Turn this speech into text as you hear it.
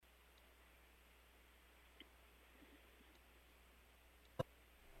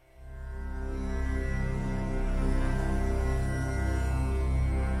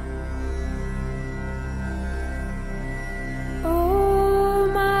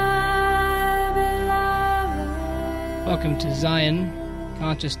welcome to Zion,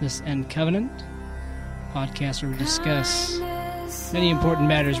 Consciousness and Covenant, a podcast where we discuss many important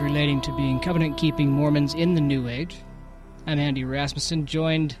matters relating to being covenant-keeping Mormons in the New Age. I'm Andy Rasmussen,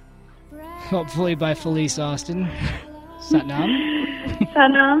 joined hopefully by Felice Austin. Satnam.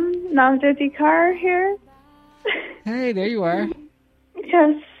 Satnam, Namjoti here. Hey, there you are.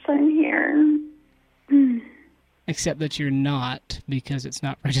 Yes, I'm here. Except that you're not, because it's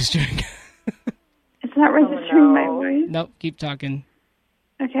not registering. It's not registering my voice? Nope, keep talking.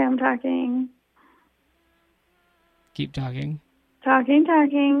 Okay, I'm talking. Keep talking. Talking.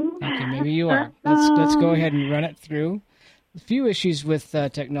 Okay, maybe you are. Let's go ahead and run it through. A few issues with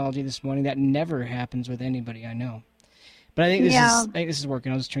technology this morning. That never happens with anybody I know. But I think this is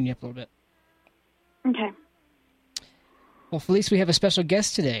working. I'll just turn you up a little bit. Okay. Well, Felice, we have a special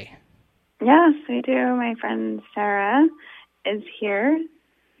guest today. Yes, we do. My friend Sarah is here.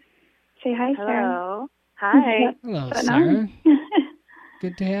 Say hi, Sarah. Hello. Hi. Hello, Sarah.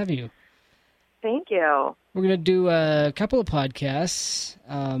 Good to have you. Thank you. We're going to do a couple of podcasts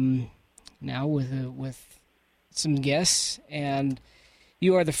now with some guests, and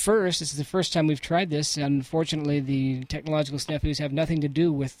you are the first. This is the first time we've tried this, and unfortunately the technological snafus have nothing to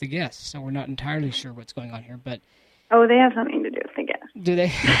do with the guests, so we're not entirely sure what's going on here. But oh, they have something to do with the guests. Do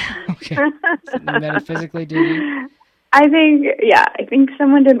they? Okay. Metaphysically, do you? I think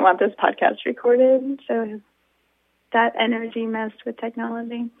someone didn't want this podcast recorded, so that energy messed with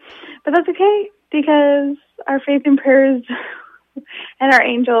technology. But that's okay, because our faith and prayers and our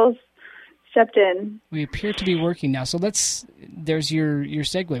angels stepped in. We appear to be working now. So there's your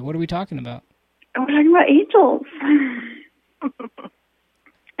segue. What are we talking about? We're talking about angels.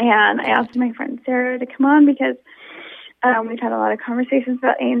 And I asked my friend Sarah to come on because we've had a lot of conversations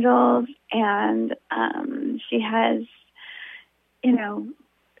about angels, and she has,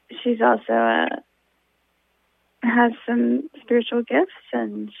 she's also has some spiritual gifts,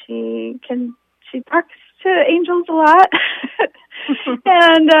 and she talks to angels a lot,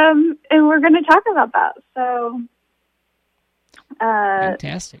 and we're going to talk about that. So,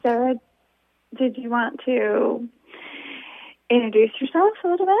 fantastic. Sarah, did you want to introduce yourself a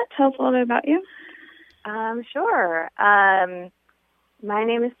little bit? Tell us a little bit about you. Sure. My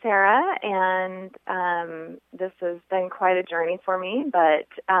name is Sarah, and this has been quite a journey for me, but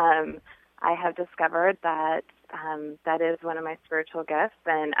I have discovered that that is one of my spiritual gifts,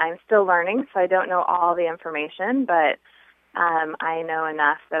 and I'm still learning, so I don't know all the information, but I know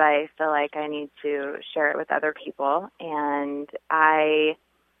enough that I feel like I need to share it with other people, and I'm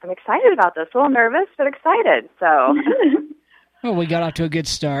excited about this. A little nervous, but excited, so... Well, we got off to a good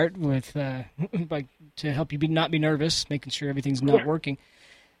start with to help you not be nervous, making sure everything's not working.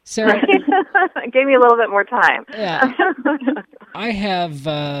 Sarah, it gave me a little bit more time. Yeah, I have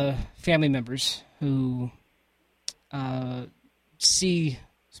family members who see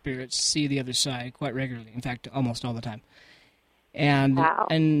spirits, see the other side quite regularly. In fact, almost all the time, and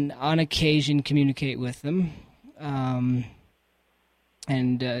on occasion communicate with them. And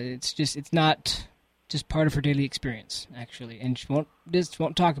it's not just part of her daily experience, actually, and she won't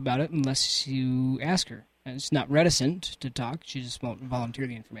talk about it unless you ask her. And it's not reticent to talk; she just won't volunteer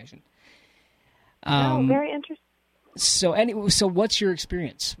the information. Very interesting. So what's your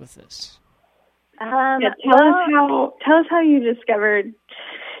experience with this? Tell us how you discovered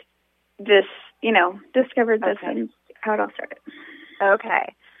this. And how it all started.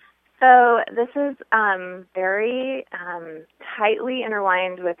 Okay. So this is very tightly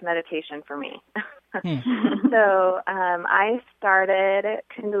intertwined with meditation for me. So I started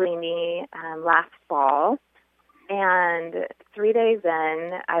Kundalini last fall, and 3 days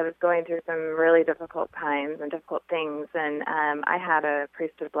in, I was going through some really difficult times and difficult things, and I had a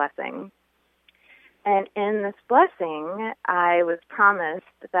priesthood blessing. And in this blessing, I was promised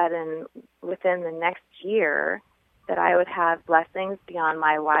that within the next year that I would have blessings beyond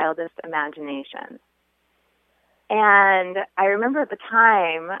my wildest imagination. And I remember at the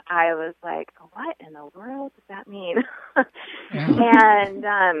time, I was like, what in the world does that mean? And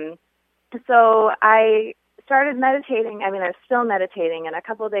so I started meditating. I was still meditating. And a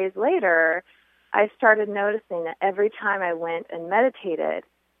couple of days later, I started noticing that every time I went and meditated,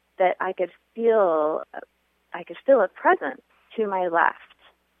 that I could feel a presence to my left.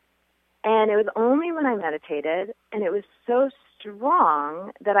 And it was only when I meditated, and it was so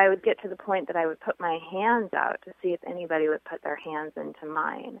strong that I would get to the point that I would put my hands out to see if anybody would put their hands into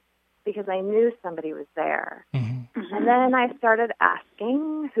mine, because I knew somebody was there. Mm-hmm. And then I started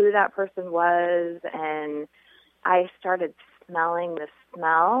asking who that person was, and I started smelling the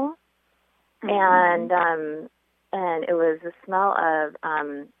smell, and it was the smell of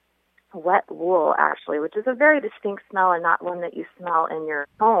wet wool, actually, which is a very distinct smell and not one that you smell in your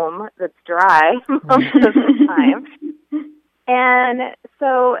home that's dry most of the time. And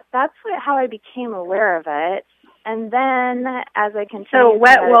so that's how I became aware of it. And then as I continued... So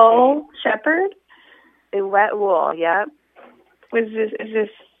wet wool, shepherd? A wet wool, yep. Is this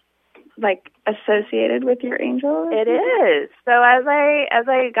like associated with your angel? It is. So as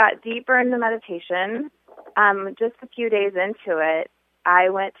I got deeper into meditation, just a few days into it, I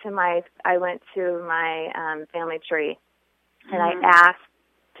went to my family tree, and I asked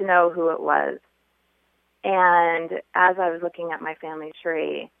to know who it was. And as I was looking at my family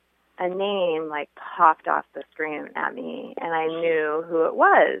tree, a name like popped off the screen at me, and I knew who it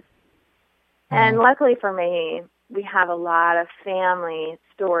was. And luckily for me, we have a lot of family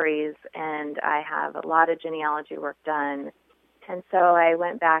stories, and I have a lot of genealogy work done. And so I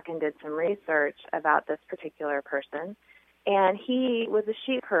went back and did some research about this particular person, and he was a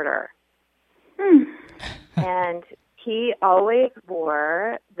sheep herder. And he always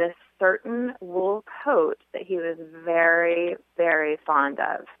wore this certain wool coat that he was very, very fond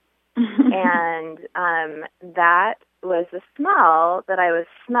of. And that was the smell that I was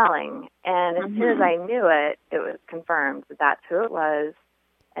smelling. And as soon as I knew it, it was confirmed that that's who it was,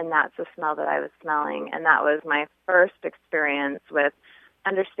 and that's the smell that I was smelling. And that was my first experience with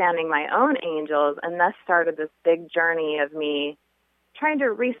understanding my own angels, and thus started this big journey of me trying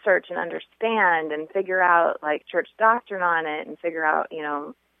to research and understand and figure out, like, church doctrine on it, and figure out, you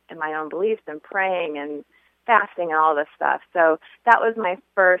know, in my own beliefs, and praying and fasting and all this stuff. So that was my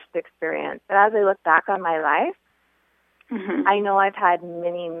first experience. But as I look back on my life, I know I've had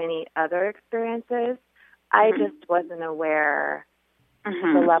many, many other experiences. I just wasn't aware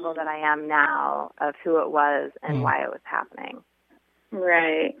the level that I am now of who it was and why it was happening.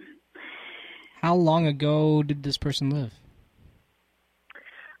 Right. How long ago did this person live?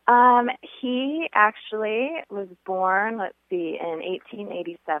 He actually was born, let's see, in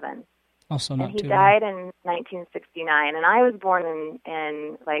 1887. Also not and he too died in 1969, and I was born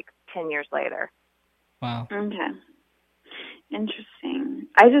in like 10 years later. Wow. Okay. Interesting.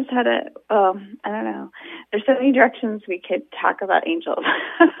 I just had I don't know. There's so many directions we could talk about angels.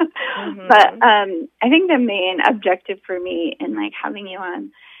 But I think the main objective for me in like having you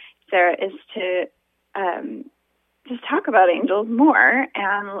on, Sarah, is to just talk about angels more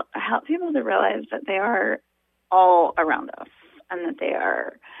and help people to realize that they are all around us, and that they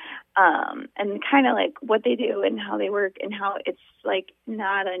are and kind of like what they do and how they work, and how it's like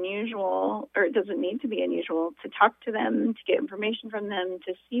not unusual, or it doesn't need to be unusual, to talk to them, to get information from them,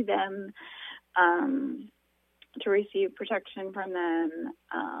 to see them, to receive protection from them.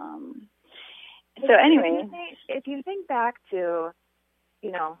 So anyway, if you think back to,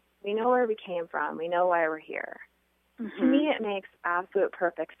 you know, we know where we came from, we know why we're here. To me, it makes absolute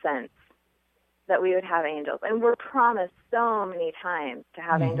perfect sense that we would have angels. And we're promised so many times to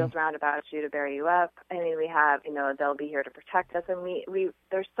have angels round about you to bear you up. I mean, we have, you know, they'll be here to protect us. And we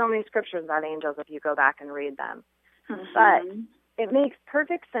there's so many scriptures about angels if you go back and read them. But it makes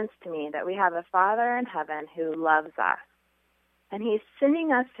perfect sense to me that we have a Father in heaven who loves us. And he's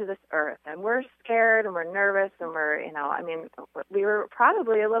sending us to this earth. And we're scared and we're nervous and we're, you know, I mean, we were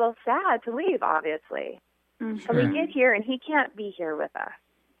probably a little sad to leave, obviously. So we get here and he can't be here with us.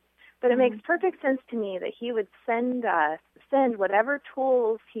 But it makes perfect sense to me that he would send whatever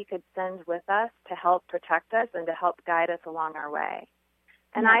tools he could send with us to help protect us and to help guide us along our way.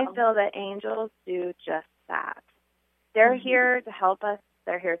 And I feel that angels do just that. They're here to help us.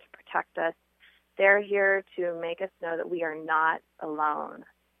 They're here to protect us. They're here to make us know that we are not alone.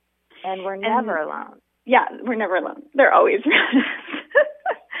 And we're never alone. Yeah, we're never alone. They're always around us.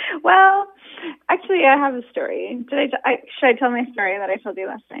 Well, actually, I have a story. Should I tell my story that I told you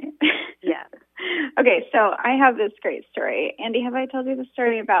last night? Yeah. Okay, so I have this great story. Andy, have I told you the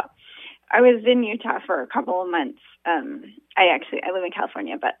story about, I was in Utah for a couple of months. I live in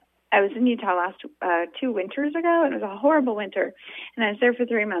California, but I was in Utah last 2 winters ago, and it was a horrible winter. And I was there for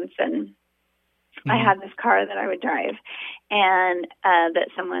 3 months, and I had this car that I would drive, and that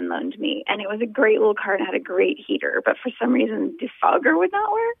someone loaned me. And it was a great little car and had a great heater. But for some reason, defogger would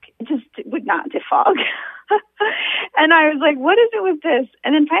not work. It just would not defog. And I was like, what is it with this?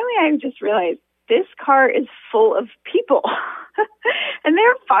 And then finally I just realized this car is full of people. And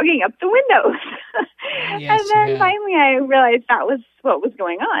they're fogging up the windows. Yes, and then finally I realized that was what was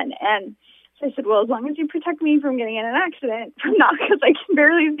going on. And so I said, well, as long as you protect me from getting in an accident, from not, because I can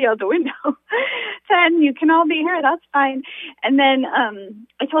barely see out the window, then you can all be here. That's fine. And then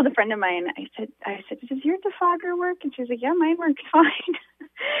I told a friend of mine, I said, does your defogger work? And she was like, yeah, mine works fine.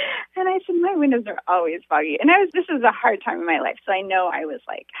 And I said, my windows are always foggy. And this was a hard time in my life. So I know I was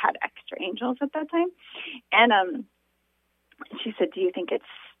like, had extra angels at that time. And she said, do you think it's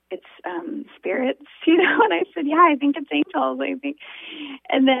spirits, And I said, yeah, I think it's angels, I think.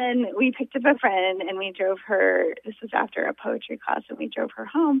 And then we picked up a friend and we drove her, this was after a poetry class, and we drove her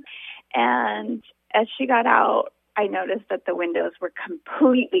home. And as she got out, I noticed that the windows were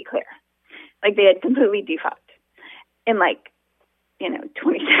completely clear. Like they had completely defogged in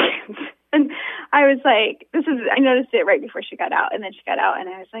 20 seconds. And I was like, I noticed it right before she got out. And then she got out and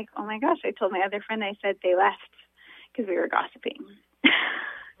I was like, oh my gosh, I told my other friend, I said they left because we were gossiping.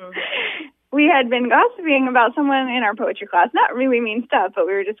 We had been gossiping about someone in our poetry class, not really mean stuff, but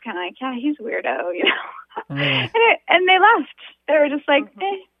we were just kind of like, yeah, he's a weirdo, And they left. They were just like,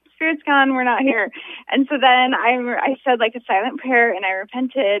 spirit's gone, we're not here. And so then I said like a silent prayer and I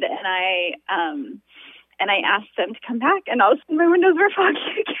repented and I asked them to come back, and all of a sudden my windows were foggy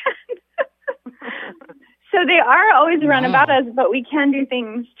again. So they are always around about us, but we can do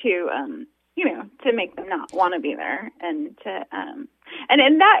things to to make them not want to be there, and to and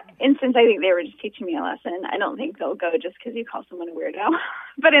in that instance, I think they were just teaching me a lesson. I don't think they'll go just because you call someone a weirdo.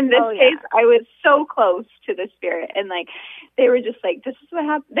 But in this case, I was so close to the spirit, and they were just like, "This is what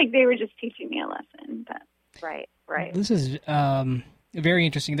happened." Like they were just teaching me a lesson. But right. This is very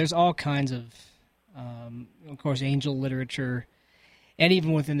interesting. There's all kinds of course, angel literature, and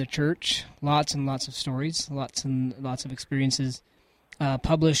even within the church, lots and lots of stories, lots and lots of experiences,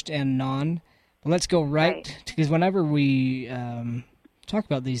 published and non. But let's go right, because whenever we talk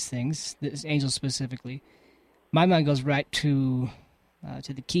about these things, this angels specifically, my mind goes right to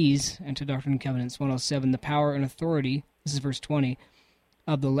the keys and to Doctrine and Covenants 107, the power and authority, this is verse 20,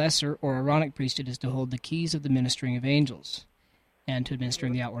 of the lesser or Aaronic priesthood is to hold the keys of the ministering of angels, and to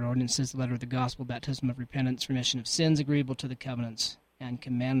administering the outward ordinances, the letter of the gospel, baptism of repentance, remission of sins, agreeable to the covenants and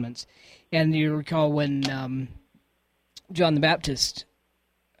commandments. And you recall when John the Baptist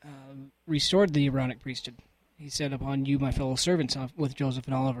restored the Aaronic priesthood, he said, upon you, my fellow servants, with Joseph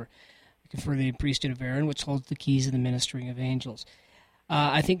and Oliver, confer the priesthood of Aaron, which holds the keys of the ministering of angels.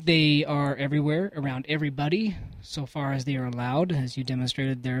 I think they are everywhere, around everybody, so far as they are allowed, as you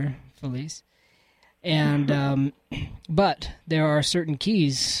demonstrated there, Felice. And but there are certain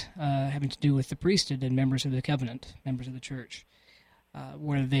keys having to do with the priesthood and members of the covenant, members of the church,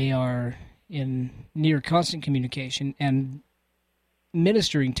 where they are in near constant communication and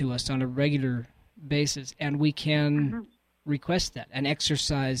ministering to us on a regular basis, and we can request that and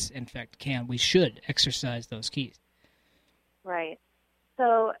exercise. In fact, we should exercise those keys. Right.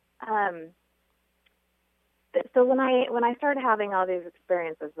 So. So when I started having all these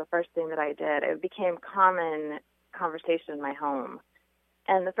experiences, the first thing that I did, it became common conversation in my home.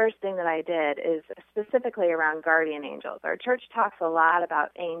 And the first thing that I did is specifically around guardian angels. Our church talks a lot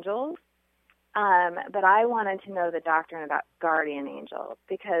about angels, but I wanted to know the doctrine about guardian angels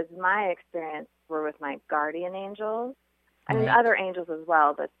because my experience were with my guardian angels. I mean, other angels as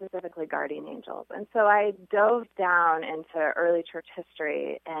well, but specifically guardian angels. And so I dove down into early church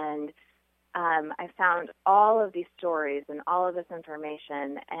history, and I found all of these stories and all of this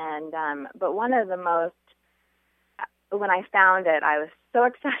information, and but one of the most, when I found it, I was so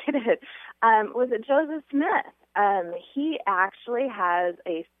excited, was that Joseph Smith. He actually has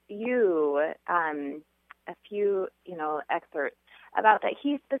a few excerpts about that.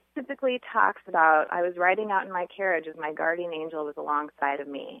 He specifically talks about, I was riding out in my carriage as my guardian angel was alongside of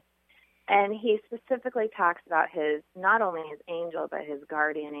me, and he specifically talks about not only his angel, but his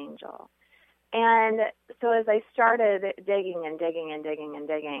guardian angel. And so as I started digging and digging and digging and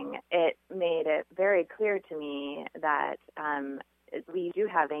digging, it made it very clear to me that we do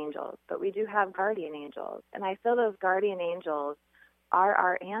have angels, but we do have guardian angels. And I feel those guardian angels are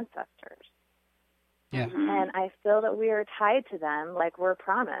our ancestors. Yeah. And I feel that we are tied to them like we're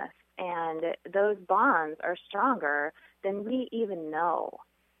promised. And those bonds are stronger than we even know.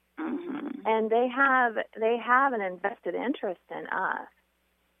 Mm-hmm. And they have an invested interest in us.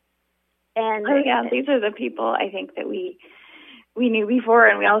 And these are the people I think that we knew before,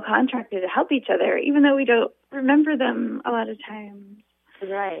 and we all contracted to help each other, even though we don't remember them a lot of times.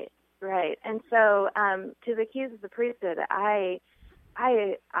 Right. And so, to the keys of the priesthood, I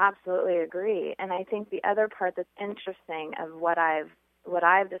absolutely agree. And I think the other part that's interesting of what I've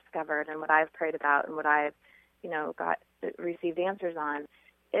discovered and what I've prayed about and what I've, received answers on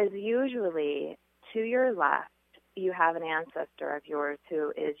is usually to your left, you have an ancestor of yours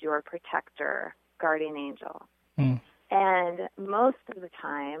who is your protector, guardian angel. And most of the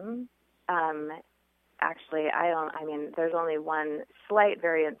time, there's only one slight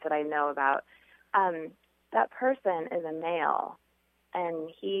variance that I know about. That person is a male, and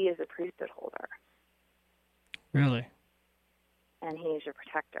he is a priesthood holder. Really? And he is your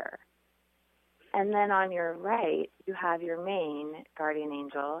protector. And then on your right, you have your main guardian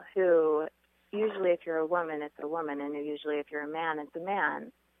angel, who usually if you're a woman, it's a woman, and usually if you're a man, it's a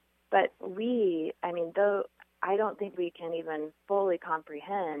man. But though I don't think we can even fully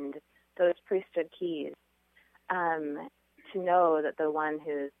comprehend those priesthood keys, to know that the one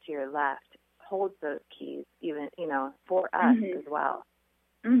who's to your left holds those keys, even, for us as well.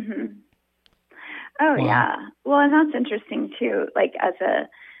 Mm-hmm. Oh, wow. Yeah. Well, and that's interesting, too. Like, as a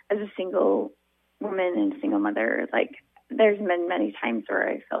single woman and single mother, like, there's been many times where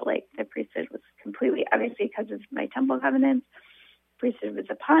I felt like the priesthood was completely, obviously because of my temple covenants, priesthood was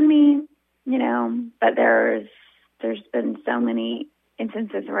upon me, but there's been so many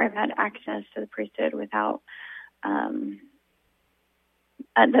instances where I've had access to the priesthood without,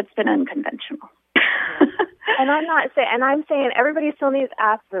 that's been unconventional. And I'm saying everybody still needs to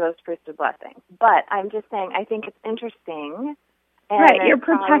ask for those priesthood blessings. But I'm just saying, I think it's interesting. And right, you're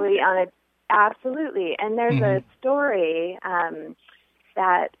protected. Absolutely. And there's a story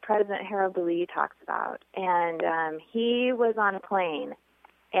that President Harold Lee talks about. And he was on a plane,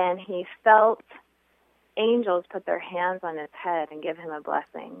 and he felt angels put their hands on his head and give him a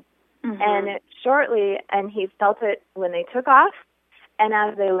blessing. And he felt it when they took off and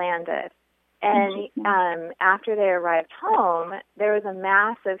as they landed. And after they arrived home, there was a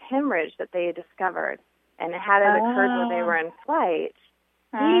massive hemorrhage that they discovered. And had it occurred when they were in flight,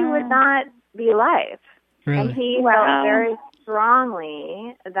 he would not be alive. Really? And he felt very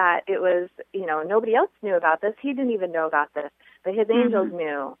strongly that it was, nobody else knew about this. He didn't even know about this, but his angels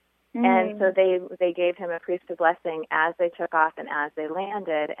knew. And so they gave him a priesthood blessing as they took off and as they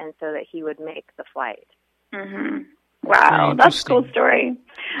landed, and so that he would make the flight. Wow, that's a cool story.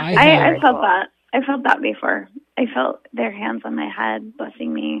 I felt that. I felt that before. I felt their hands on my head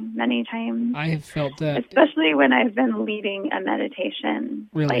blessing me many times. I have felt that. Especially when I've been leading a meditation.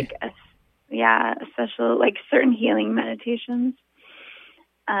 Really? Especially like certain healing meditations.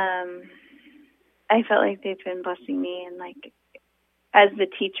 I felt like they've been blessing me, and like as the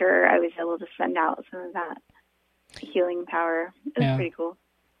teacher, I was able to send out some of that healing power. It was pretty cool.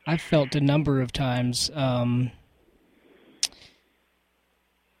 I've felt a number of times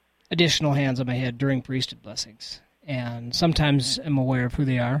additional hands on my head during priesthood blessings, and sometimes I'm aware of who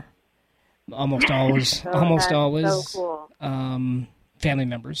they are. Almost always, so cool. Family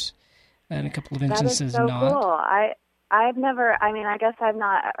members, and a couple of instances that is so not. Cool. I guess I've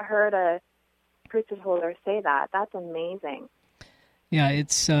not heard a priesthood holder say that. That's amazing. Yeah,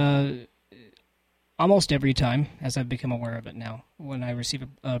 it's almost every time, as I've become aware of it now, when I receive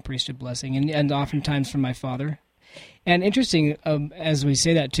a priesthood blessing, and oftentimes from my father. And interesting, as we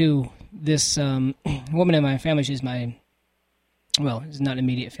say that too, this woman in my family, she's it's not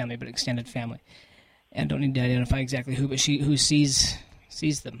immediate family, but extended family. And don't need to identify exactly who, but who sees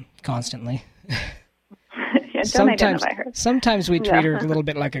them constantly. Sometimes we treat her a little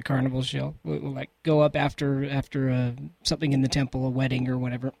bit like a carnival show. We'll like go up after something in the temple, a wedding or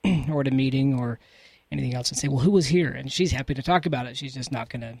whatever, or at a meeting or anything else, and say, "Well, who was here?" And she's happy to talk about it. She's just not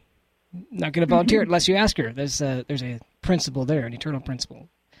gonna volunteer unless you ask her. There's a principle there, an eternal principle.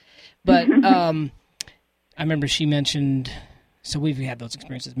 But I remember she mentioned. So we've had those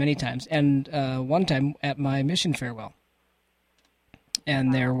experiences many times, and one time at my mission farewell,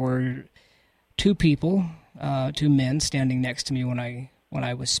 and there were two people. Two men standing next to me when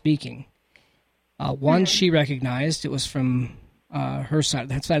I was speaking. One she recognized; it was from her side,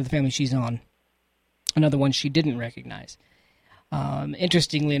 that side of the family she's on. Another one she didn't recognize.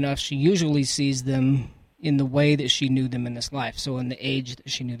 Interestingly enough, she usually sees them in the way that she knew them in this life, so in the age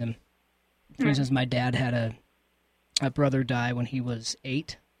that she knew them. For instance, my dad had a brother die when he was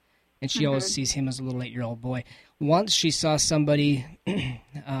 8, and she always sees him as a little 8-year-old boy. Once she saw somebody,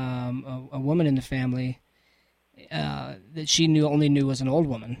 a woman in the family, that she only knew was an old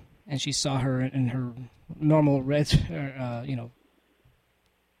woman, and she saw her in her normal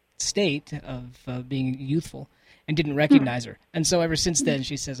state of being youthful, and didn't recognize her. And so ever since then,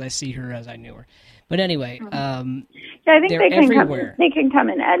 she says, "I see her as I knew her." But anyway, I think they can everywhere. They can come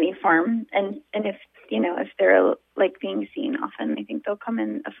in any form, and if they're like being seen often, I think they'll come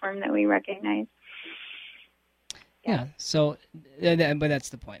in a form that we recognize. Yeah. So, but that's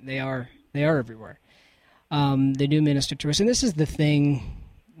the point. They are everywhere. They do minister to us, and this is the thing.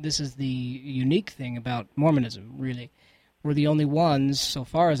 This is the unique thing about Mormonism. Really, we're the only ones, so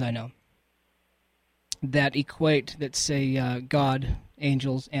far as I know, that say God,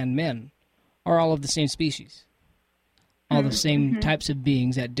 angels, and men are all of the same species, all the same types of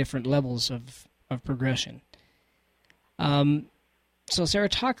beings at different levels of progression. So, Sarah,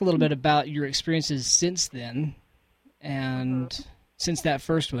 talk a little bit about your experiences since then, and since that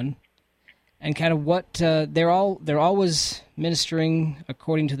first one, and kind of what they're always ministering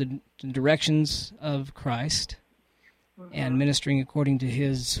according to the directions of Christ, and ministering according to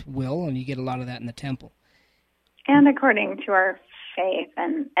His will, and you get a lot of that in the temple. And according to our faith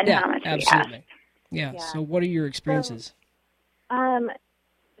and how much absolutely. we ask. Yeah. So, what are your experiences?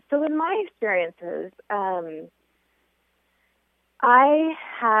 So in my experiences, I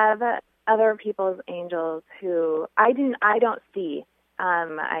have other people's angels who I don't see.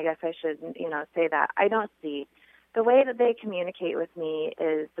 I guess I should, say that. I don't see. The way that they communicate with me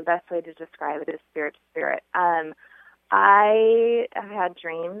is the best way to describe it is spirit to spirit. I have had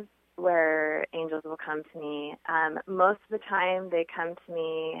dreams where angels will come to me. Most of the time they come to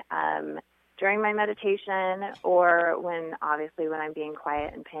me during my meditation or when I'm being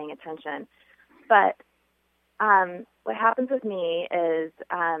quiet and paying attention. But what happens with me is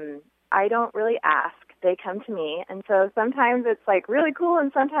I don't really ask. They come to me, and so sometimes it's like really cool,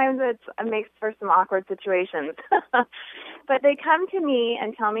 and sometimes it makes for some awkward situations. But they come to me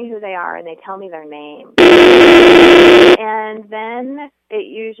and tell me who they are, and they tell me their name. And then it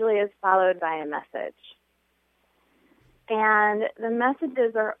usually is followed by a message. And the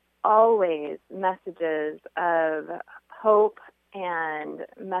messages are always messages of hope and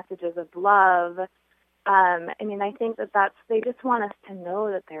messages of love. I think they just want us to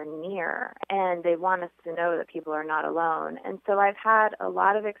know that they're near, and they want us to know that people are not alone. And so I've had a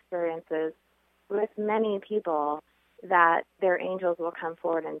lot of experiences with many people that their angels will come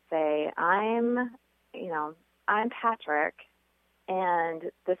forward and say, I'm Patrick, and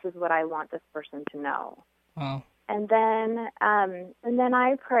this is what I want this person to know. Wow. And then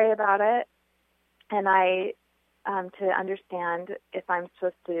I pray about it, and I to understand if I'm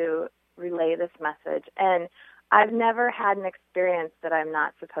supposed to relay this message. And I've never had an experience that I'm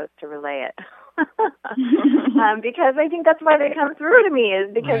not supposed to relay it. Because I think that's why they come through to me,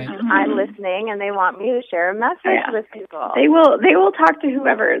 is because I'm listening and they want me to share a message with people. They will talk to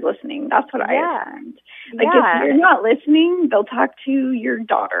whoever is listening. That's what I learned. Like if you're not listening, they'll talk to your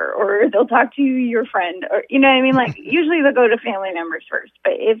daughter or they'll talk to your friend, or you know what I mean? Like usually they'll go to family members first,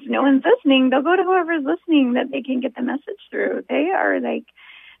 but if no one's listening, they'll go to whoever's listening that they can get the message through.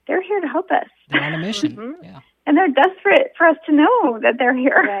 They're here to help us. They're on a mission. Yeah. And they're desperate for us to know that they're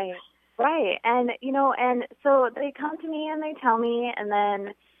here. Right. And, and so they come to me and they tell me, and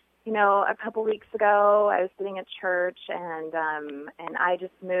then, a couple weeks ago I was sitting at church and I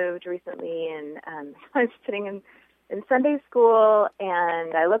just moved recently, and I was sitting in Sunday school,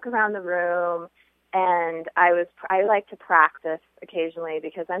 and I look around the room, and I like to practice occasionally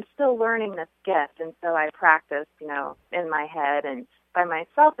because I'm still learning this gift, and so I practice, in my head and by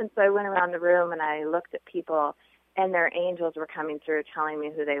myself. And so I went around the room and I looked at people, and their angels were coming through telling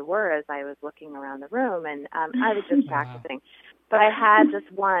me who they were as I was looking around the room, and I was just practicing. But I had this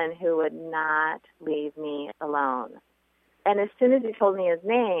one who would not leave me alone. And as soon as he told me his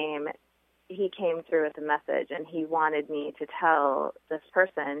name, he came through with a message, and he wanted me to tell this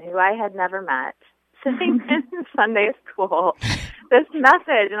person who I had never met, sitting in Sunday school, this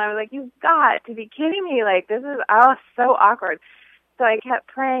message. And I was like, you've got to be kidding me. Like, this is so awkward. So I kept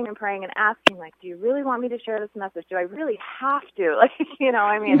praying and asking, like, do you really want me to share this message? Do I really have to? Like,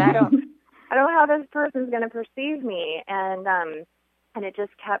 I don't know how this person's going to perceive me. And it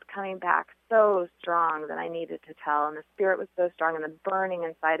just kept coming back so strong that I needed to tell. And the Spirit was so strong, and the burning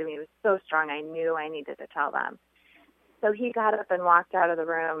inside of me was so strong, I knew I needed to tell them. So he got up and walked out of the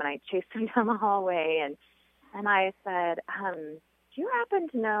room, and I chased him down the hallway, and I said, do you happen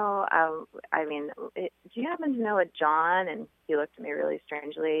to know, do you happen to know a John? And he looked at me really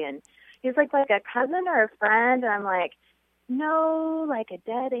strangely, and he's like a cousin or a friend? And I'm like, no, like a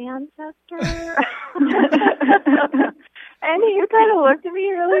dead ancestor. And he kind of looked at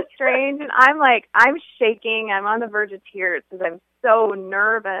me really strange, and I'm shaking. I'm on the verge of tears because I'm so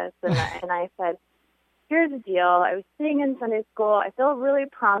nervous. And I said, here's the deal. I was sitting in Sunday school. I feel really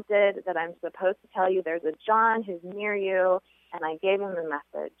prompted that I'm supposed to tell you there's a John who's near you. And I gave him the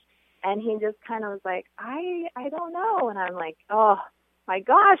message. And he just kind of was like, I don't know. And I'm like, oh, my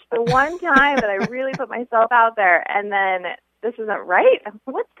gosh, the one time that I really put myself out there. And then this isn't right.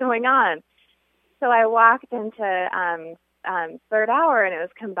 What's going on? So I walked into third hour, and it was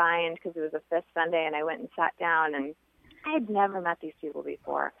combined because it was a fifth Sunday. And I went and sat down, and I had never met these people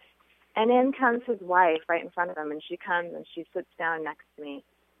before. And in comes his wife right in front of him. And she comes and she sits down next to me.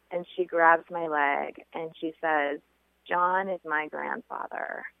 And she grabs my leg, and she says, John is my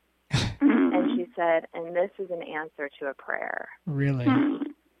grandfather. And she said, and this is an answer to a prayer. Really?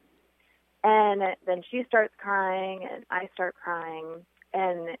 And then she starts crying, and I start crying.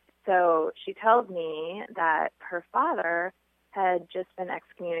 And so she tells me that her father had just been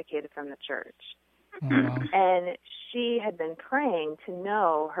excommunicated from the church. Oh, wow. And she had been praying to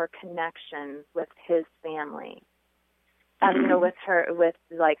know her connection with his family. With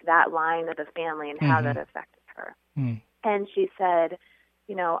like that line of the family and how that affected her. And she said,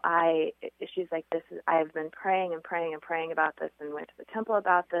 she's like, I've been praying and praying and praying about this, and went to the temple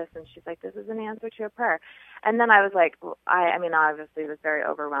about this, and she's like, this is an answer to a prayer. And then I was like, I obviously was very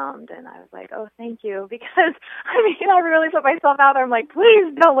overwhelmed, and I was like, oh, thank you, because I really put myself out there. I'm like,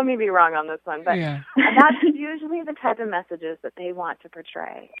 please don't let me be wrong on this one. But that's usually the type of messages that they want to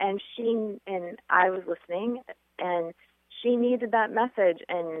portray. And I was listening, and she needed that message,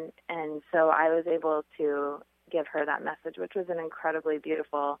 and so I was able to give her that message, which was an incredibly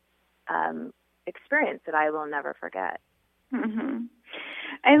beautiful experience that I will never forget. Mm-hmm.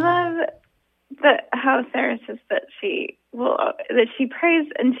 I love how Sarah says that she prays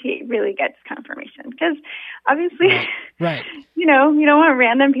and she really gets confirmation, because obviously, right. You don't want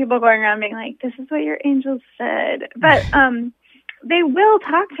random people going around being like, "This is what your angels said," but they will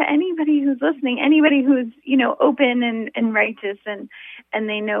talk to anybody who's listening, anybody who's, open and righteous and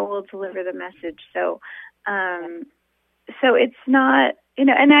they know will deliver the message. So it's not,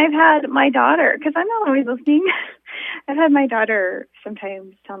 and I've had my daughter, because I'm not always listening, I've had my daughter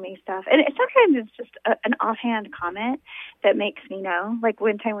sometimes tell me stuff. And sometimes it's just an offhand comment that makes me know. Like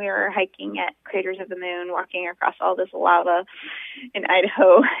one time we were hiking at Craters of the Moon, walking across all this lava in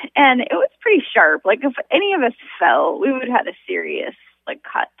Idaho, and it was pretty sharp. Like if any of us fell, we would have had a serious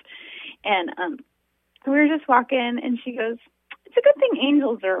cut. And so we were just walking, and she goes, "It's a good thing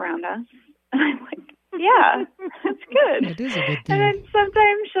angels are around us." And I'm like, yeah, that's good. It is a good thing. And then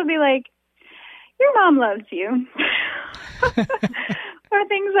sometimes she'll be like, "Your mom loves you," or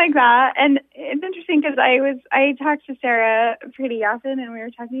things like that. And it's interesting because I talk to Sarah pretty often, and we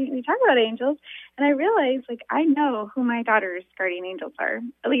talk about angels, and I realized I know who my daughter's guardian angels are,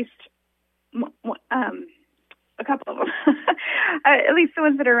 at least a couple of them, at least the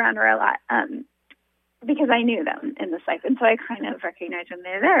ones that are around her a lot. Because I knew them in this life, and so I kind of recognize when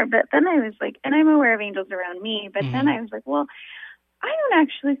they're there. But then I was like, and I'm aware of angels around me, but then I was like, well, I don't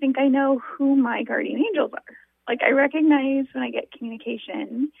actually think I know who my guardian angels are. I recognize when I get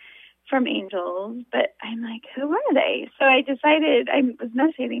communication from angels, but I'm like, who are they? So I decided, I was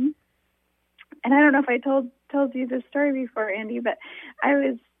meditating, and I don't know if I told you this story before, Andy, but I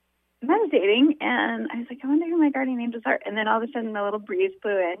was meditating, and I was like, I wonder who my guardian angels are. And then all of a sudden, a little breeze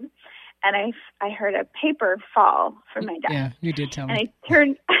blew in, and I heard a paper fall from my desk. Yeah, you did tell me. And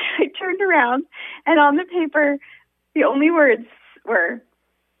I turned around, and on the paper, the only words were,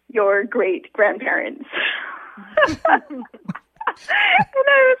 "Your great grandparents." And I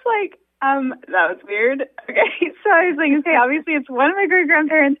was like, that was weird. Okay, so I was like, okay, obviously it's one of my great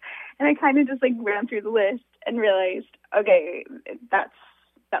grandparents, and I kind of just ran through the list and realized, okay, that's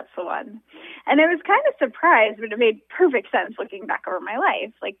the one. And I was kind of surprised, but it made perfect sense looking back over my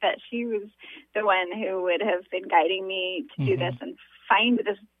life, that she was the one who would have been guiding me to do this and find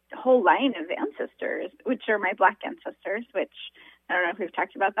this whole line of ancestors, which are my Black ancestors, which I don't know if we've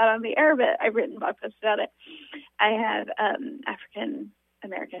talked about that on the air, but I've written blog posts about it. I have African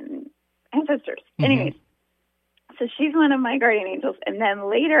American ancestors. Anyways, so she's one of my guardian angels. And then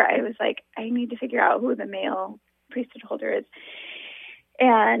later I was like, I need to figure out who the male priesthood holder is.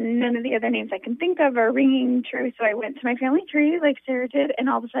 And none of the other names I can think of are ringing true. So I went to my family tree like Sarah did, and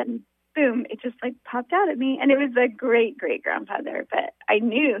all of a sudden, boom, it just popped out at me. And it was a great-great-grandfather, but I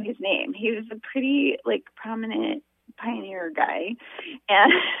knew his name. He was a pretty prominent pioneer guy.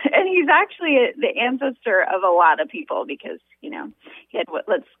 And he's actually the ancestor of a lot of people because, he had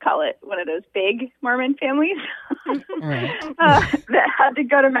let's call it one of those big Mormon families that had to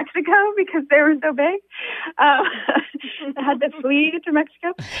go to Mexico because they were so big. Had to flee to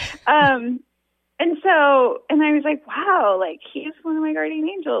Mexico. And I was like, wow, he's one of my guardian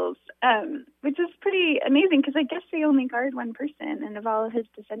angels, which is pretty amazing because I guess they only guard one person, and of all of his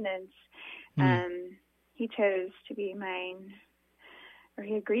descendants, he chose to be mine, or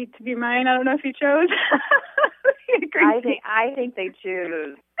he agreed to be mine. I don't know if he chose. I think they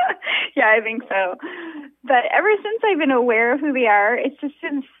choose. Yeah, I think so. But ever since I've been aware of who they are, it's just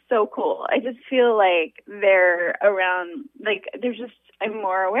been so cool. I just feel like they're around, I'm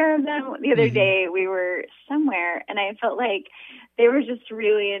more aware of them. The other day we were somewhere, and I felt like they were just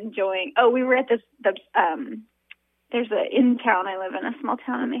really enjoying. Oh, we were at in town. I live in a small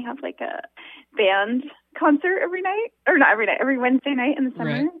town, and they have a band concert every night, or not every night, every Wednesday night in the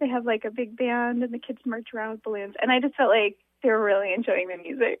summer. Right. They have like a big band and the kids march around with balloons. And I just felt like they were really enjoying the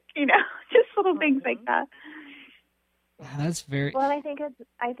music, just little things like that. That's very well. I think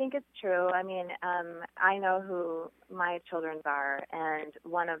it's true. I mean, I know who my children are, and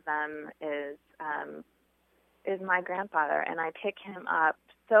one of them is my grandfather, and I pick him up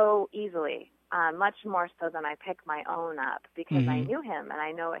so easily, much more so than I pick my own up, because I knew him and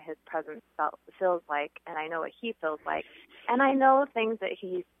I know what his presence feels like, and I know what he feels like, and I know things that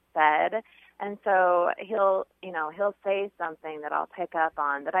he said. And so he'll say something that I'll pick up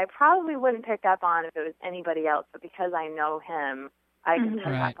on that I probably wouldn't pick up on if it was anybody else, but because I know him, I can pick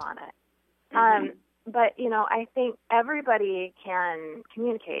up on it. But, I think everybody can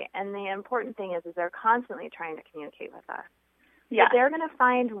communicate, and the important thing is they're constantly trying to communicate with us. Yeah. But they're going to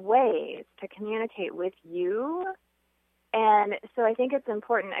find ways to communicate with you. And so I think it's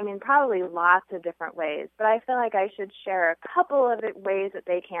important, probably lots of different ways, but I feel like I should share a couple of ways that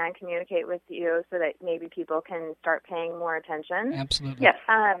they can communicate with you so that maybe people can start paying more attention. Absolutely. Yes,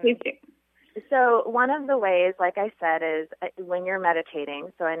 please do. So one of the ways, like I said, is when you're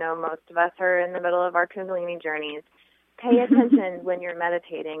meditating. So I know most of us are in the middle of our Kundalini journeys. Pay attention when you're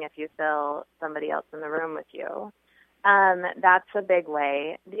meditating if you feel somebody else in the room with you. That's a big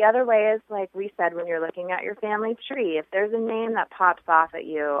way. The other way is, like we said, when you're looking at your family tree, if there's a name that pops off at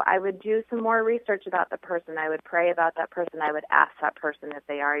you, I would do some more research about the person. I would pray about that person. I would ask that person if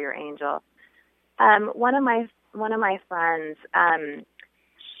they are your angel. One of my friends,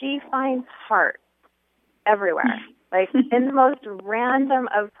 she finds hearts everywhere. Like in the most random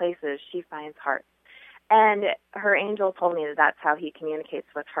of places, she finds hearts. And her angel told me that that's how he communicates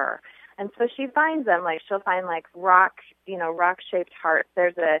with her. And so she finds them, like she'll find like rock-shaped hearts.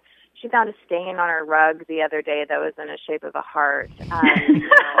 She found a stain on her rug the other day that was in the shape of a heart.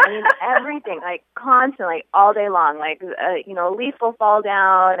 Everything, like constantly, all day long. Like, a leaf will fall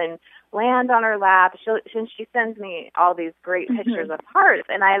down and land on her lap. She sends me all these great pictures of hearts,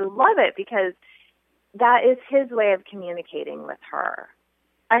 and I love it because that is his way of communicating with her.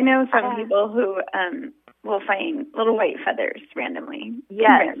 I know some people who will find little white feathers randomly in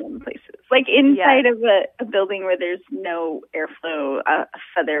random places. Like inside of a building where there's no airflow, a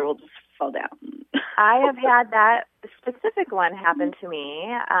feather will just fall down. I have had that specific one happen to me.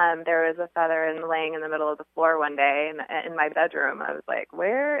 There was a feather laying in the middle of the floor one day in my bedroom. I was like,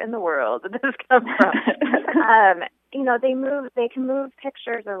 where in the world did this come from? They can move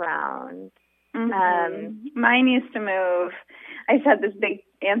pictures around. Mine used to move. I just had this big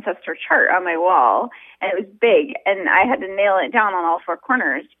ancestor chart on my wall, and it was big, and I had to nail it down on all four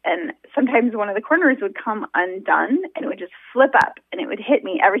corners, and sometimes one of the corners would come undone, and it would just flip up, and it would hit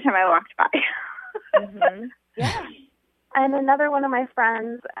me every time I walked by. Yeah. And another one of my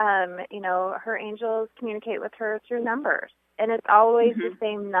friends, her angels communicate with her through numbers, and it's always the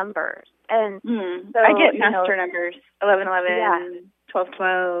same numbers. And so I get master numbers, 1111,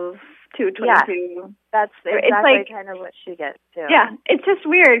 1212. 222. Yeah, that's exactly kind of what she gets too. Yeah, it's just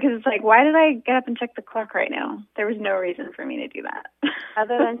weird because it's like, why did I get up and check the clock right now? There was no reason for me to do that.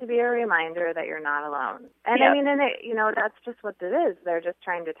 Other than to be a reminder that you're not alone. And that's just what it is. They're just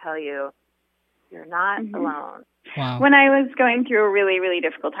trying to tell you you're not alone. Wow. When I was going through a really, really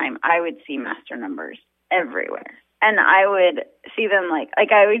difficult time, I would see master numbers everywhere. And I would see them like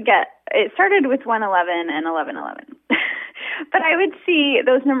I would get, it started with 111 and 1111. But I would see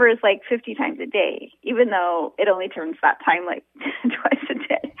those numbers like 50 times a day, even though it only turns that time like twice a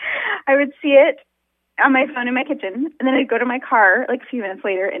day. I would see it on my phone in my kitchen, and then I'd go to my car like a few minutes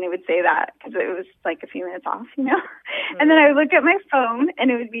later, and it would say that because it was like a few minutes off, And then I would look at my phone, and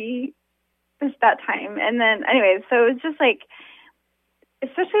it would be just that time. And then, anyways, so it was just like,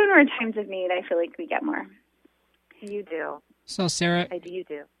 especially when we're in times of need, I feel like we get more. You do. So, Sarah, you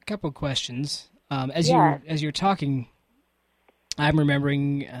do. A couple of questions. As you're talking, I'm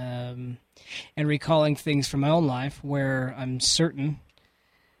remembering and recalling things from my own life where I'm certain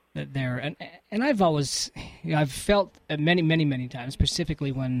that there, and I've felt many, many, many times,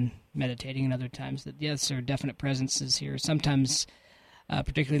 specifically when meditating and other times, that yes, there are definite presences here. Sometimes,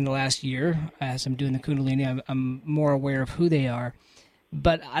 particularly in the last year, as I'm doing the Kundalini, I'm more aware of who they are.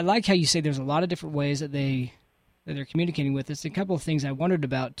 But I like how you say there's a lot of different ways that they're communicating with us. A couple of things I wondered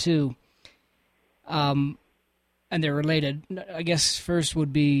about too. And they're related. I guess first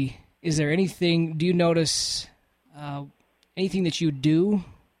would be, is there anything, do you notice anything that you do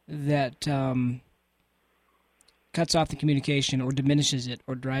that cuts off the communication or diminishes it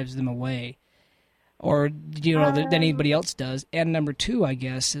or drives them away? Or do you know that anybody else does? And number two, I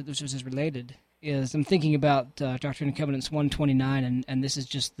guess, which is related, is I'm thinking about Doctrine and Covenants 129, and this is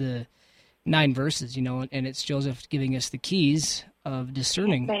just the 9 verses, and it's Joseph giving us the keys of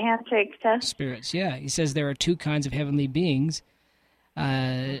discerning the handshake test. Spirits. Yeah, he says there are 2 kinds of heavenly beings,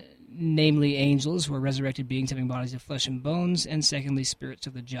 namely angels, who are resurrected beings having bodies of flesh and bones, and secondly, spirits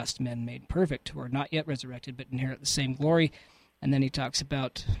of the just men made perfect, who are not yet resurrected but inherit the same glory. And then he talks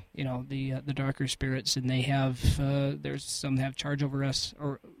about, the darker spirits, and they have, there's some have charge over us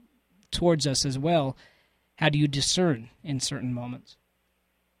or towards us as well. How do you discern in certain moments?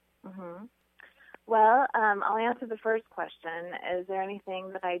 Mm-hmm. Well, I'll answer the first question. Is there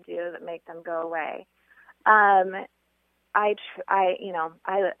anything that I do that make them go away? I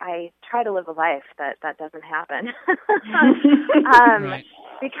try to live a life that doesn't happen. Right.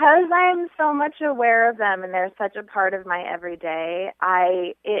 Because I'm so much aware of them and they're such a part of my everyday,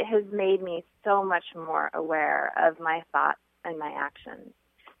 it has made me so much more aware of my thoughts and my actions.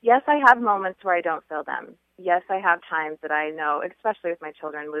 Yes, I have moments where I don't feel them. Yes, I have times that I know, especially with my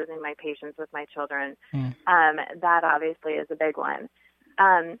children, losing my patience with my children. That obviously is a big one.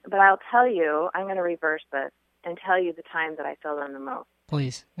 But I'll tell you, I'm going to reverse this and tell you the time that I feel them the most.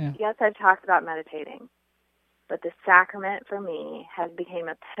 Please. Yeah. Yes, I've talked about meditating, but the sacrament for me has become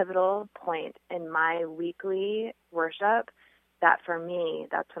a pivotal point in my weekly worship that for me,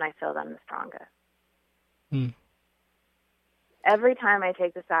 that's when I feel them the strongest. Every time I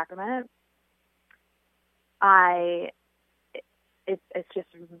take the sacrament, it's just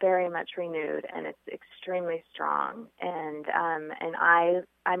very much renewed and it's extremely strong. And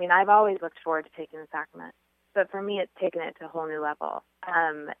I've always looked forward to taking the sacrament, but for me, it's taken it to a whole new level.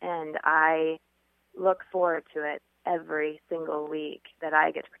 And I look forward to it every single week that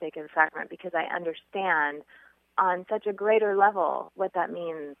I get to partake in the sacrament because I understand on such a greater level what that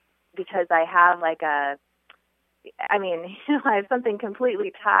means, because I have I have something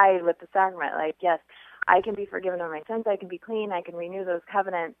completely tied with the sacrament. Like, yes, I can be forgiven of my sins, I can be clean, I can renew those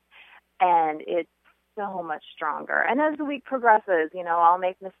covenants, and it's so much stronger. And as the week progresses, I'll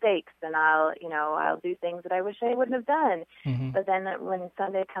make mistakes and I'll do things that I wish I wouldn't have done. Mm-hmm. But then when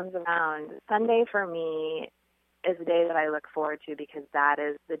Sunday comes around, Sunday for me is the day that I look forward to, because that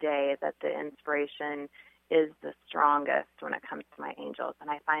is the day that the inspiration is the strongest when it comes to my angels. And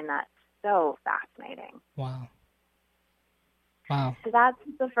I find that so fascinating. Wow. So that's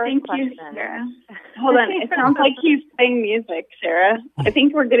the first Thank question. you, Sarah. Hold on. It sounds like he's playing music, Sarah. I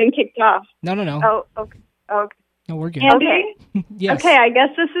think we're getting kicked off. No. Oh, okay. No, we're good. Andy? Okay. Yes. Okay, I guess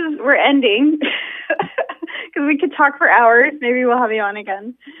we're ending. Because we could talk for hours. Maybe we'll have you on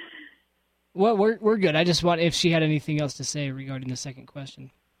again. Well, we're good. I just want if she had anything else to say regarding the second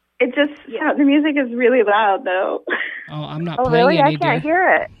question. It just, the music is really loud, though. Oh, I'm not Oh, playing really? any, I can't dear. hear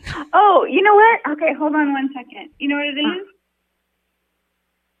it. Oh, you know what? Okay, hold on one second. You know what it is?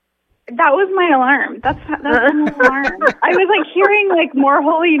 That was my alarm. That's my alarm. I was hearing more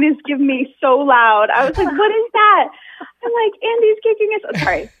holiness give me so loud. I was like, what is that? I'm like, Andy's kicking us.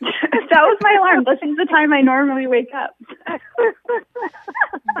 Sorry. That was my alarm. This is the time I normally wake up.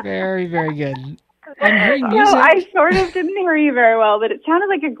 Very, very good. I'm hearing music. No, I sort of didn't hear you very well, but it sounded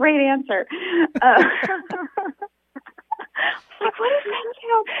like a great answer. What is that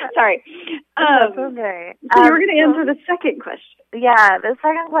sound? Sorry. That's okay. So you were going to answer the second question. Yeah, the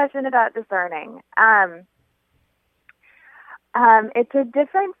second question about discerning. It's a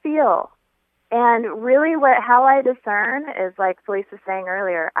different feel. And really how I discern is, like Felice was saying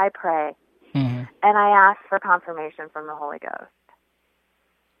earlier, I pray. Mm-hmm. And I ask for confirmation from the Holy Ghost.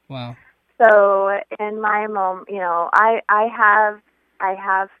 Wow. So in my moment, I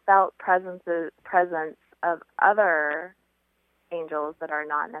have felt presence of other angels that are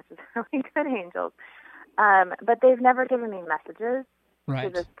not necessarily good angels, but they've never given me messages to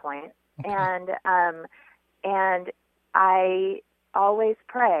this point. Okay. And I always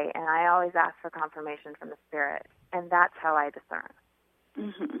pray and I always ask for confirmation from the Spirit, and that's how I discern.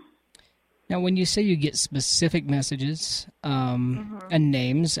 Mm-hmm. Now, when you say you get specific messages and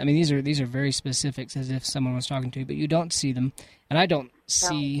names, I mean these are very specific, as if someone was talking to you, but you don't see them, and I don't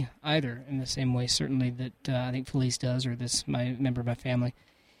see either in the same way, certainly that I think Felice does, or my member of my family.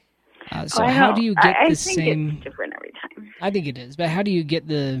 So how do you get the same? I think it's different every time. I think it is, but how do you get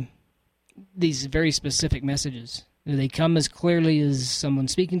these very specific messages? Do they come as clearly as someone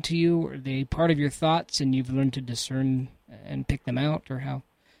speaking to you, or are they part of your thoughts and you've learned to discern and pick them out, or how?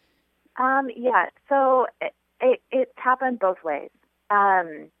 Yeah, so it's happened both ways.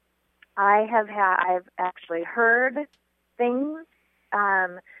 I've actually heard things.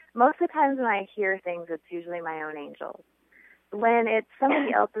 Most of the times when I hear things, it's usually my own angels. When it's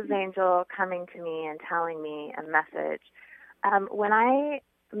somebody else's angel coming to me and telling me a message, when I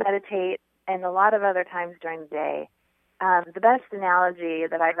meditate and a lot of other times during the day, the best analogy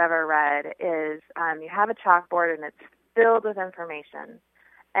that I've ever read is you have a chalkboard and it's filled with information,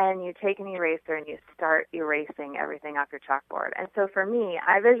 and you take an eraser and you start erasing everything off your chalkboard. And so for me,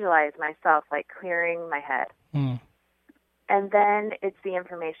 I visualize myself like clearing my head. And then it's the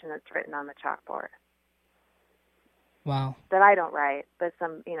information that's written on the chalkboard. Wow. That I don't write, but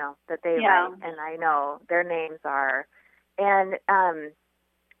some, that they write, and I know their names are. And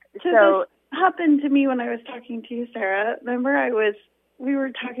so this happened to me when I was talking to you, Sarah. Remember, we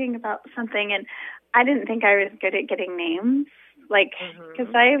were talking about something, and I didn't think I was good at getting names, like,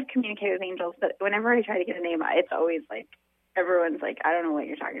 because I have communicated with angels, but whenever I try to get a name, it's always like, everyone's like, I don't know what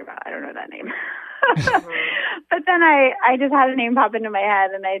you're talking about. I don't know that name. But then I just had a name pop into my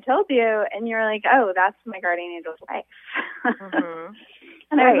head, and I told you, and you're like, oh, that's my guardian angel's wife.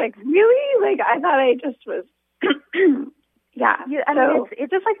 And I was like, really? Like, I thought I just was, yeah. So it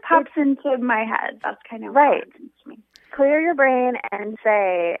just like pops into my head. That's kind of right. What happens to me. Clear your brain and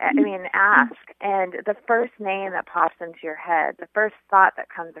say, ask. And the first name that pops into your head, the first thought that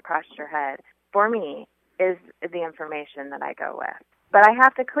comes across your head, for me, is the information that I go with. But I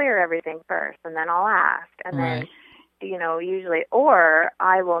have to clear everything first, and then I'll ask. And then, usually, or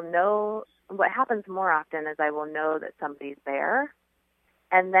I will know, what happens more often is I will know that somebody's there.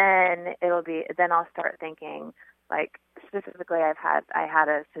 And then then I'll start thinking, like, specifically I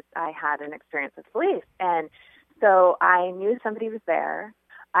had an experience with police. And so I knew somebody was there.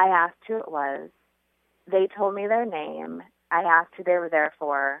 I asked who it was. They told me their name. I asked who they were there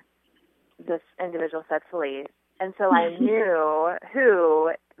for. This individual said Felice. And so I knew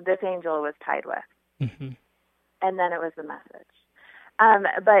who this angel was tied with. And then it was the message.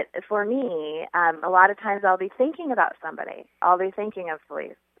 But for me, a lot of times I'll be thinking about somebody. I'll be thinking of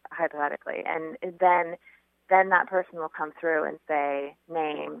Felice, hypothetically. And then that person will come through and say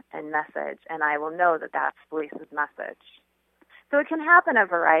name and message, and I will know that that's Felice's message. So it can happen a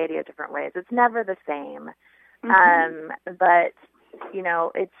variety of different ways. It's never the same. But,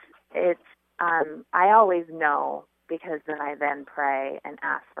 it's I always know, because then I then pray and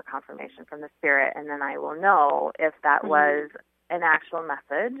ask for confirmation from the Spirit, and then I will know if that was an actual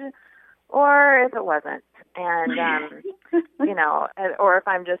message or if it wasn't. And, or if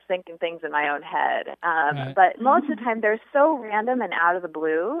I'm just thinking things in my own head. But most of the time they're so random and out of the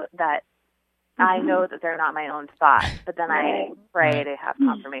blue that I know that they're not my own thoughts, but then I pray to have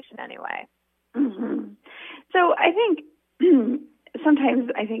confirmation anyway. So I think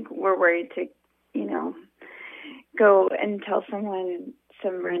sometimes we're worried to, go and tell someone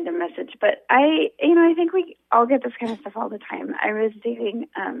some random message. But I think we all get this kind of stuff all the time. I was dating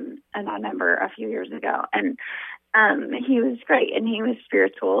a non-member a few years ago, and he was great, and he was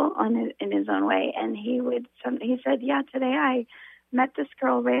spiritual in his own way. And he said, yeah, today I met this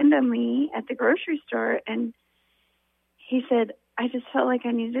girl randomly at the grocery store, and he said, I just felt like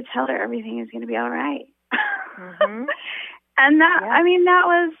I needed to tell her everything is going to be all right. And that, that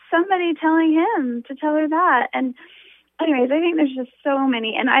was somebody telling him to tell her that. And anyways, I think there's just so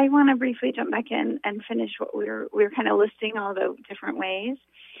many, and I want to briefly jump back in and finish what we were kind of listing all the different ways.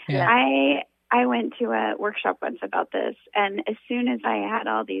 Yeah. I went to a workshop once about this, and as soon as I had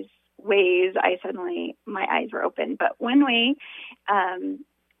all these ways, my eyes were open. But one way,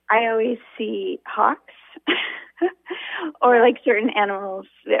 I always see hawks or like certain animals.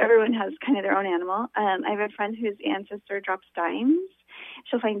 Everyone has kind of their own animal. I have a friend whose ancestor drops dimes.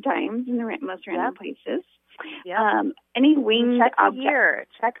 She'll find dimes in the most random places. Any winged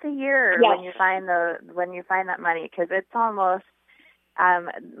object. Check the year when you find that money, because it's almost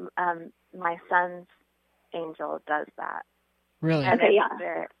my son's angel does that. Really? Okay,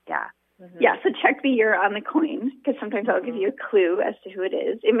 Yeah, so check the year on the coin, because sometimes that'll give you a clue as to who it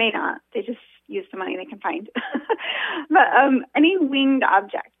is. It may not. They just use the money they can find. But any winged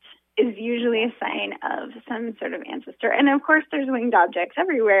object is usually a sign of some sort of ancestor. And, of course, there's winged objects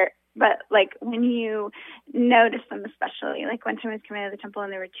everywhere. But, like, when you notice them especially, like one time I was coming out of the temple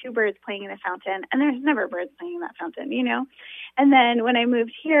and there were two birds playing in the fountain, and there's never birds playing in that fountain, And then when I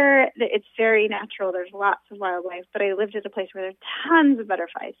moved here, it's very natural. There's lots of wildlife, but I lived at a place where there are tons of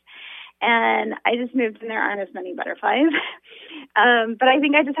butterflies. And I just moved and there aren't as many butterflies. But I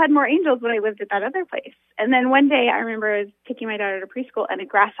think I just had more angels when I lived at that other place. And then one day I remember I was taking my daughter to preschool and a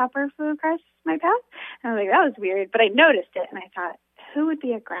grasshopper flew across my path. And I was like, that was weird. But I noticed it and I thought, who would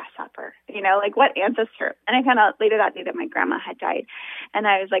be a grasshopper? Like what ancestor? And I found out later that day that my grandma had died. And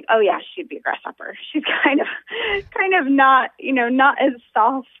I was like, oh yeah, she'd be a grasshopper. She's kind of not, not as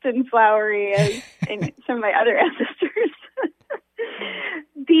soft and flowery as some of my other ancestors.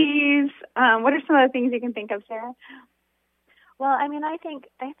 Bees. What are some of the things you can think of, Sarah? Well, I think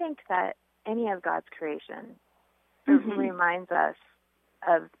that any of God's creation reminds us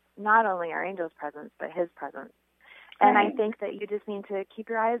of not only our angel's presence, but his presence. And I think that you just need to keep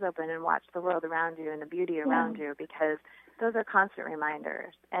your eyes open and watch the world around you and the beauty around you, because those are constant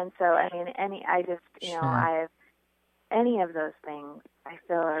reminders. And so, I mean, any of those things I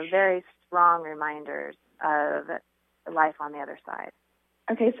feel are very strong reminders of life on the other side.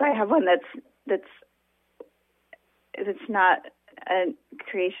 Okay, so I have one that's not a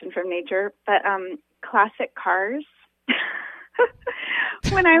creation from nature, but classic cars.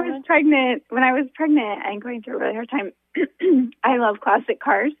 When I was pregnant and going through a really hard time, I love classic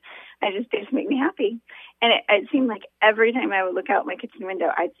cars. They just make me happy. And it seemed like every time I would look out my kitchen window,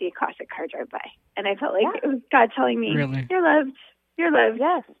 I'd see a classic car drive by. And I felt like it was God telling me, really? You're loved. You're loved.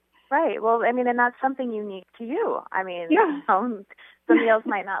 Yes. Right. Well, I mean, and that's something unique to you. I mean, somebody else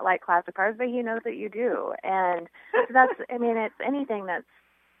might not like classic cars, but he knows that you do. And that's, I mean, it's anything that's,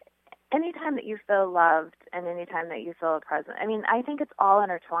 anytime that you feel loved and anytime that you feel present. I mean, I think it's all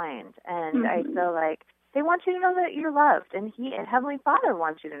intertwined. And I feel like they want you to know that you're loved, and Heavenly Father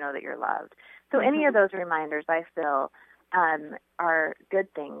wants you to know that you're loved. So any of those reminders, I feel, are good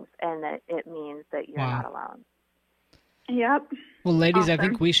things, and that it means that you're not alone. Yep. Well, ladies, I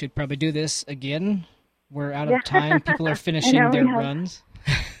think we should probably do this again. We're out of time. People are finishing their runs.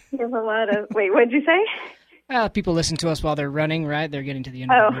 We have a lot of... Wait, what did you say? People listen to us while they're running, right? They're getting to the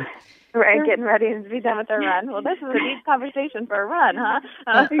end of the run. Right, getting ready to be done with their run. Well, this is a deep conversation for a run, huh?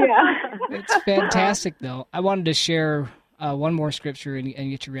 Yeah. It's fantastic, though. I wanted to share one more scripture and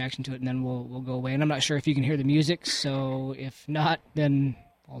get your reaction to it, and then we'll go away. And I'm not sure if you can hear the music, so if not, then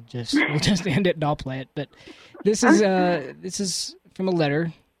we'll just end it and I'll play it. But this is from a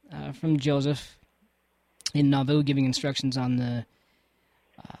letter from Joseph in Nauvoo, giving instructions on the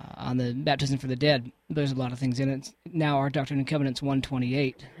baptism for the dead. There's a lot of things in it. Now our Doctrine and Covenants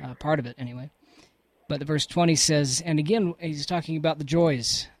 128, part of it anyway. But the verse 20 says, and again, he's talking about the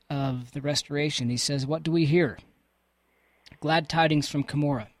joys of the restoration. He says, what do we hear? Glad tidings from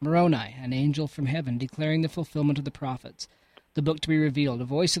Cumorah, Moroni, an angel from heaven, declaring the fulfillment of the prophets, the book to be revealed, a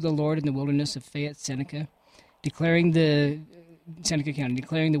voice of the Lord in the wilderness of Fayette, Seneca County,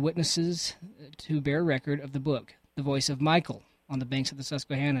 declaring the witnesses to bear record of the book, the voice of Michael, on the banks of the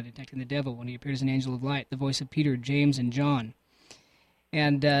Susquehanna, detecting the devil when he appeared as an angel of light, the voice of Peter, James, and John.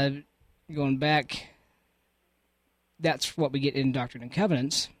 And going back, that's what we get in Doctrine and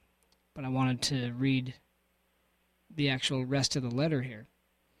Covenants, but I wanted to read the actual rest of the letter here.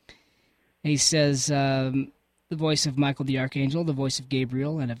 He says, the voice of Michael the archangel, the voice of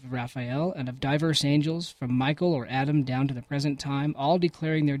Gabriel and of Raphael, and of diverse angels, from Michael or Adam down to the present time, all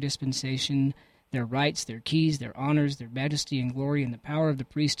declaring their dispensation, their rights, their keys, their honors, their majesty and glory, and the power of the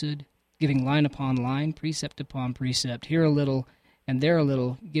priesthood, giving line upon line, precept upon precept, here a little and there a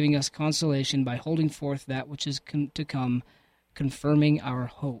little, giving us consolation by holding forth that which is to come, confirming our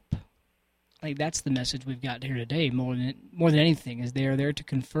hope. Like, that's the message we've got here today, more than anything, is they are there to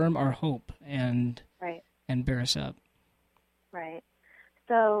confirm our hope and bear us up. Right.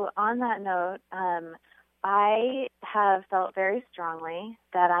 So on that note, I have felt very strongly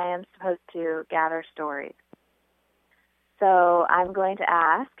that I am supposed to gather stories. So I'm going to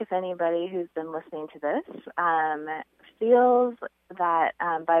ask if anybody who's been listening to this feels that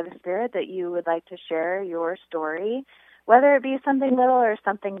by the Spirit that you would like to share your story, whether it be something little or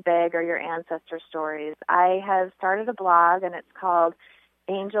something big or your ancestor stories. I have started a blog, and it's called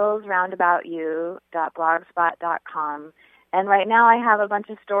angelsroundaboutyou.blogspot.com. And right now I have a bunch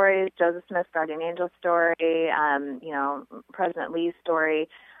of stories, Joseph Smith's Guardian Angel story, President Lee's story,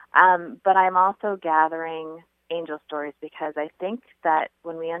 but I'm also gathering angel stories because I think that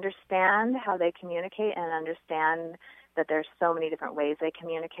when we understand how they communicate and understand that there's so many different ways they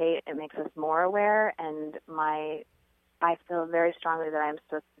communicate, it makes us more aware, and I feel very strongly that I'm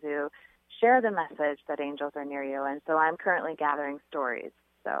supposed to share the message that angels are near you, and so I'm currently gathering stories.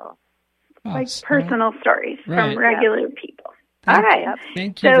 So, like personal stories from regular people. All right.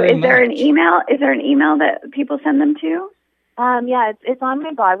 Thank you. So, very is there much. an email? Is there an email that people send them to? Yeah, it's on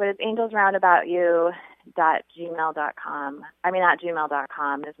my blog, but it's angelsroundaboutyou.gmail.com. I mean, not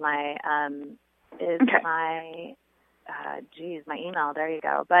gmail.com is my my email. There you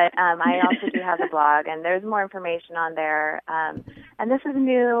go. But I also do have a blog, and there's more information on there. And this is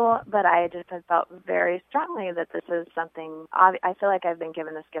new, but I just have felt very strongly that this is something. I feel like I've been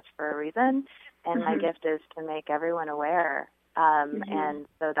given this gift for a reason, and my gift is to make everyone aware. And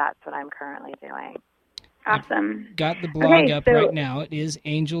so that's what I'm currently doing. Awesome. I've got the blog up right now. It is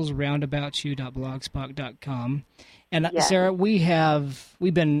angelsroundaboutyou.blogspot.com. And Sarah,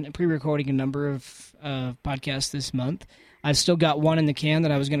 we've been pre-recording a number of podcasts this month. I've still got one in the can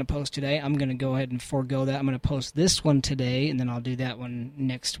that I was going to post today. I'm going to go ahead and forego that. I'm going to post this one today, and then I'll do that one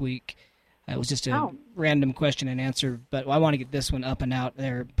next week. It was just a random question and answer, but I want to get this one up and out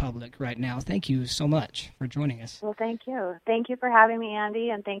there public right now. Thank you so much for joining us. Well, thank you. Thank you for having me, Andy,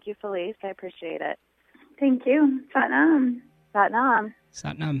 and thank you, Felice. I appreciate it. Thank you. Satnam. Satnam.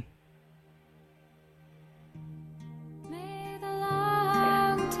 Satnam. May the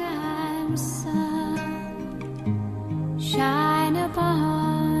long time sun